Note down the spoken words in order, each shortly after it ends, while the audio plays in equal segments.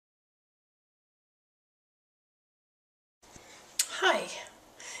Hi,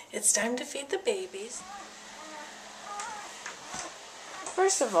 it's time to feed the babies.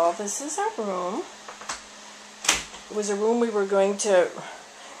 First of all, this is our room. It was a room we were going to,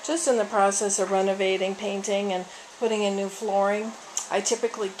 just in the process of renovating, painting, and putting in new flooring. I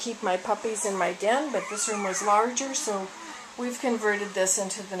typically keep my puppies in my den, but this room was larger, so we've converted this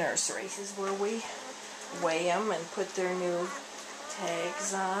into the nursery. This is where we weigh them and put their new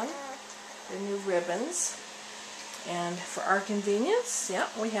tags on, their new ribbons. And for our convenience, yeah,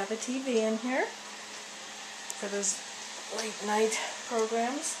 we have a TV in here for those late night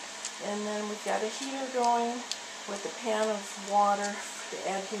programs. And then we've got a heater going with a pan of water to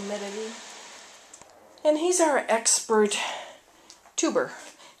add humidity. And he's our expert tuber.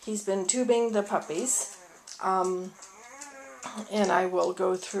 He's been tubing the puppies. And I will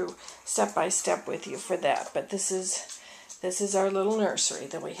go through step by step with you for that. But this is our little nursery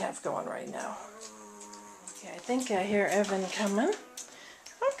that we have going right now. Okay, I think I hear Evan coming.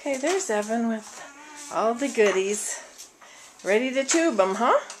 Okay, there's Evan with all the goodies. Ready to tube them,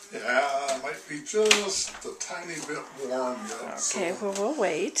 huh? Yeah, it might be just a tiny bit warm yet. Okay, so well, we'll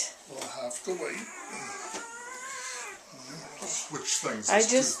wait. We'll have to wait. Switch things. I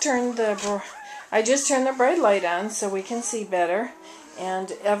just turned the bright light on so we can see better.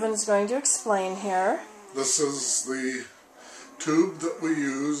 And Evan's going to explain here. This is the tube that we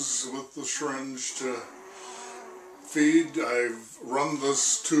use with the syringe to feed. I've run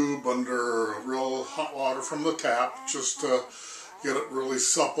this tube under real hot water from the tap just to get it really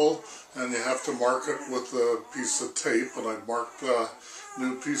supple, and you have to mark it with a piece of tape, and I marked a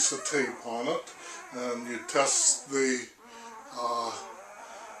new piece of tape on it, and you test the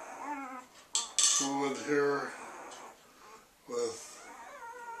fluid here with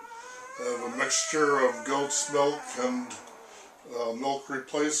a mixture of goat's milk and milk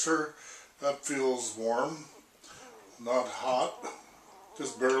replacer. That feels warm, not hot,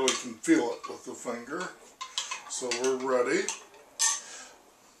 just barely can feel it with the finger. So we're ready.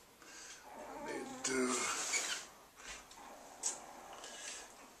 Need to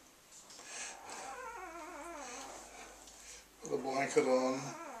put a blanket on,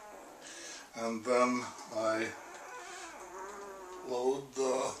 and then I load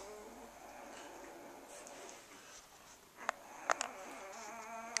the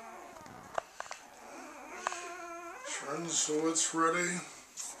syringe so it's ready,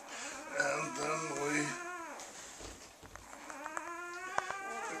 and then we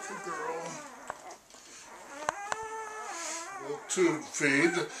pick a girl. We'll tube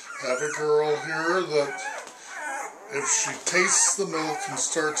feed. Have a girl here that if she tastes the milk and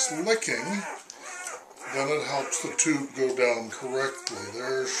starts licking, then it helps the tube go down correctly.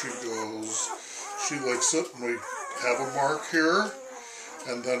 There she goes. She licks it, and we have a mark here.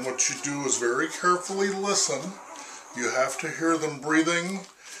 And then what you do is very carefully listen. You have to hear them breathing,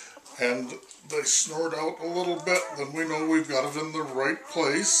 and they snort out a little bit, then we know we've got it in the right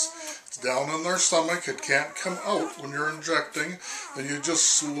place. It's down in their stomach. It can't come out when you're injecting. Then you just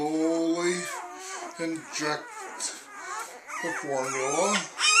slowly inject the formula,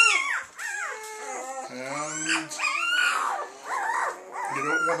 and you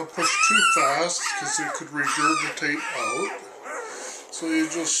don't want to push too fast because it could regurgitate out. So you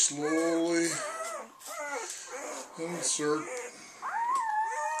just slowly insert.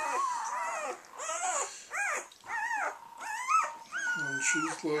 And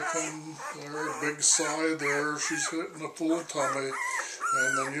she's looking there, big sigh there, she's hitting a full tummy.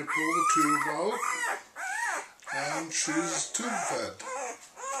 And then you pull the tube out, and she's tube fed.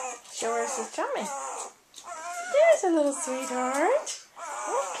 Show her his tummy. There's a little sweetheart.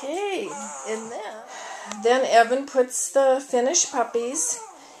 Okay, and then Evan puts the finished puppies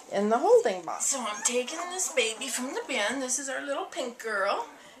in the holding box. So I'm taking this baby from the bin. This is our little pink girl.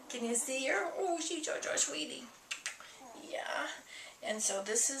 Can you see her? Oh, she's our sweetie. Yeah. And so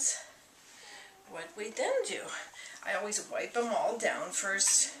this is what we then do. I always wipe them all down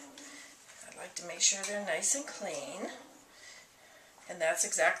first. I like to make sure they're nice and clean. And that's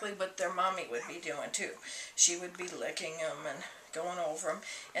exactly what their mommy would be doing too. She would be licking them and going over them.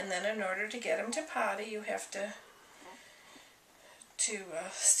 And then in order to get them to potty, you have to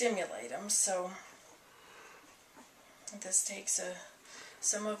stimulate them. So this takes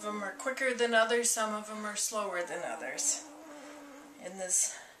some of them are quicker than others, some of them are slower than others. And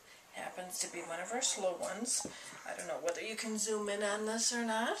this happens to be one of our slow ones. I don't know whether you can zoom in on this or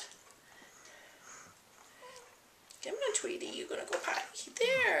not. Come on, Tweety, you're going to go potty.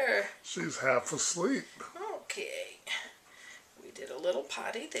 There. She's half asleep. Okay. We did a little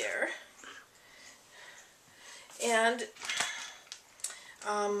potty there. And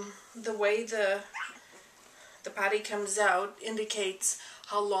the way the the potty comes out indicates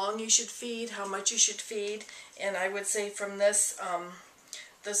how long you should feed, how much you should feed, and I would say from this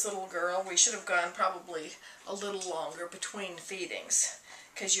this little girl, we should have gone probably a little longer between feedings,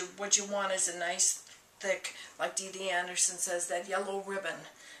 because what you want is a nice thick, like Dee Dee Anderson says, that yellow ribbon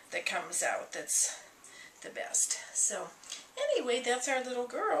that comes out. That's the best. So anyway, that's our little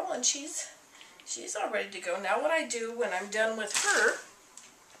girl, and she's all ready to go. Now what I do when I'm done with her,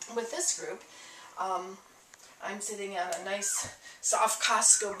 with this group, I'm sitting on a nice soft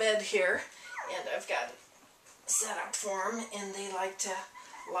Costco bed here, and I've got it set up for them, and they like to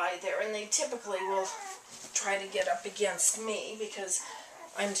lie there, and they typically will try to get up against me because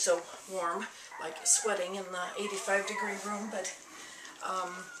I'm so warm, like sweating in the 85-degree room. But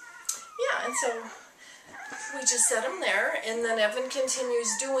yeah, and so we just set them there, and then Evan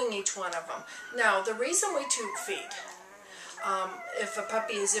continues doing each one of them. Now, the reason we tube feed, if a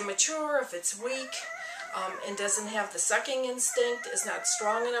puppy is immature, if it's weak, and doesn't have the sucking instinct, is not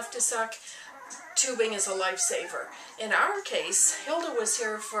strong enough to suck, tubing is a lifesaver. In our case, Hilda was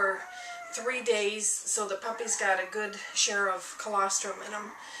here for 3 days, so the puppies got a good share of colostrum in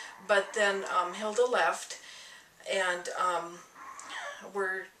them. But then Hilda left, and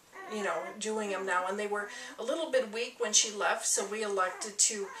we're, you know, doing them now. And they were a little bit weak when she left, so we elected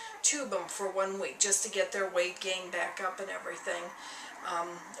to tube them for 1 week just to get their weight gain back up and everything,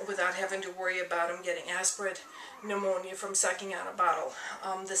 without having to worry about them getting aspirate pneumonia from sucking on a bottle.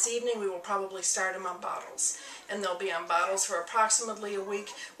 This evening we will probably start them on bottles, and they'll be on bottles for approximately a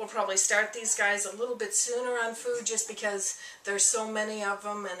week. We'll probably start these guys a little bit sooner on food just because there's so many of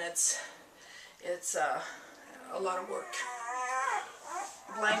them, and it's a lot of work.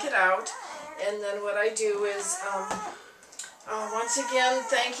 Blanket out, and then what I do is, once again,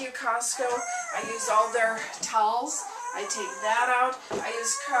 thank you Costco. I use all their towels. I take that out. I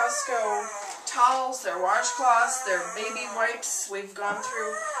use Costco towels, their washcloths, their baby wipes. We've gone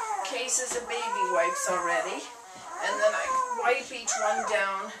through cases of baby wipes already. And then I wipe each one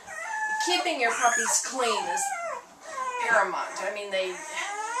down. Keeping your puppies clean is paramount. I mean, they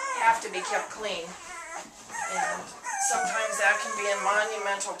have to be kept clean. And sometimes that can be a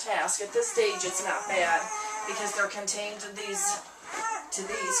monumental task. At this stage, it's not bad because they're contained to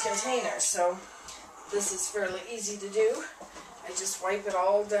these containers. So this is fairly easy to do. I just wipe it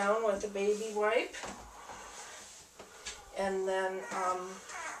all down with a baby wipe. And then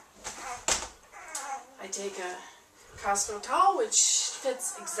I take a Costco towel, which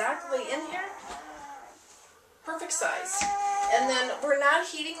fits exactly in here. Perfect size. And then we're not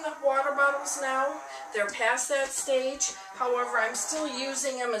heating the water bottles now. They're past that stage. However, I'm still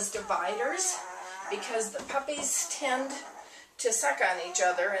using them as dividers because the puppies tend to suck on each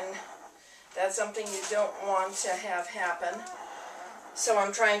other, and that's something you don't want to have happen. So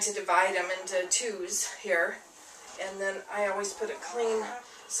I'm trying to divide them into twos here. And then I always put a clean,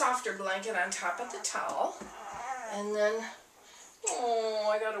 softer blanket on top of the towel. And then, oh,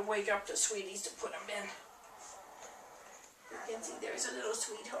 I gotta wake up the sweeties to put them in. You can see there's a little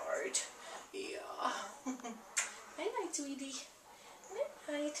sweetheart. Yeah. Night-night, sweetie.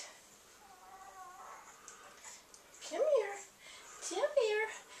 Night-night. Come here. Come here.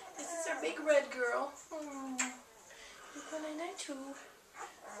 This is our big red girl. Night-night too.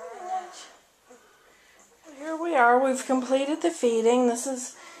 Night-night. Here we are. We've completed the feeding. This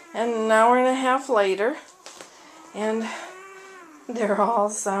is an hour and a half later. And they're all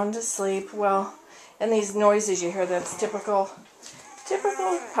sound asleep. Well, and these noises you hear, that's typical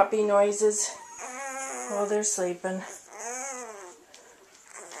puppy noises while they're sleeping.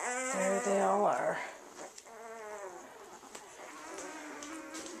 There they all are.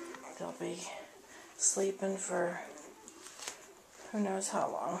 They'll be sleeping for who knows how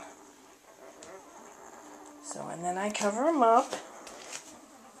long. So, and then I cover them up.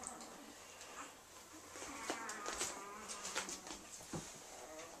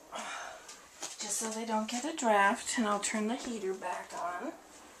 Just so they don't get a draft, and I'll turn the heater back on.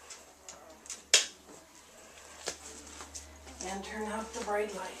 And turn out the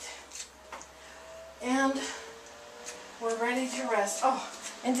bright light. And we're ready to rest. Oh,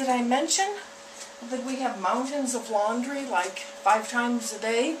 and did I mention that we have mountains of laundry like 5 times a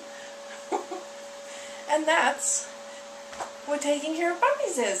day? And that's what taking care of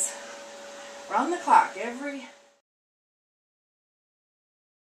puppies is. Round the clock, every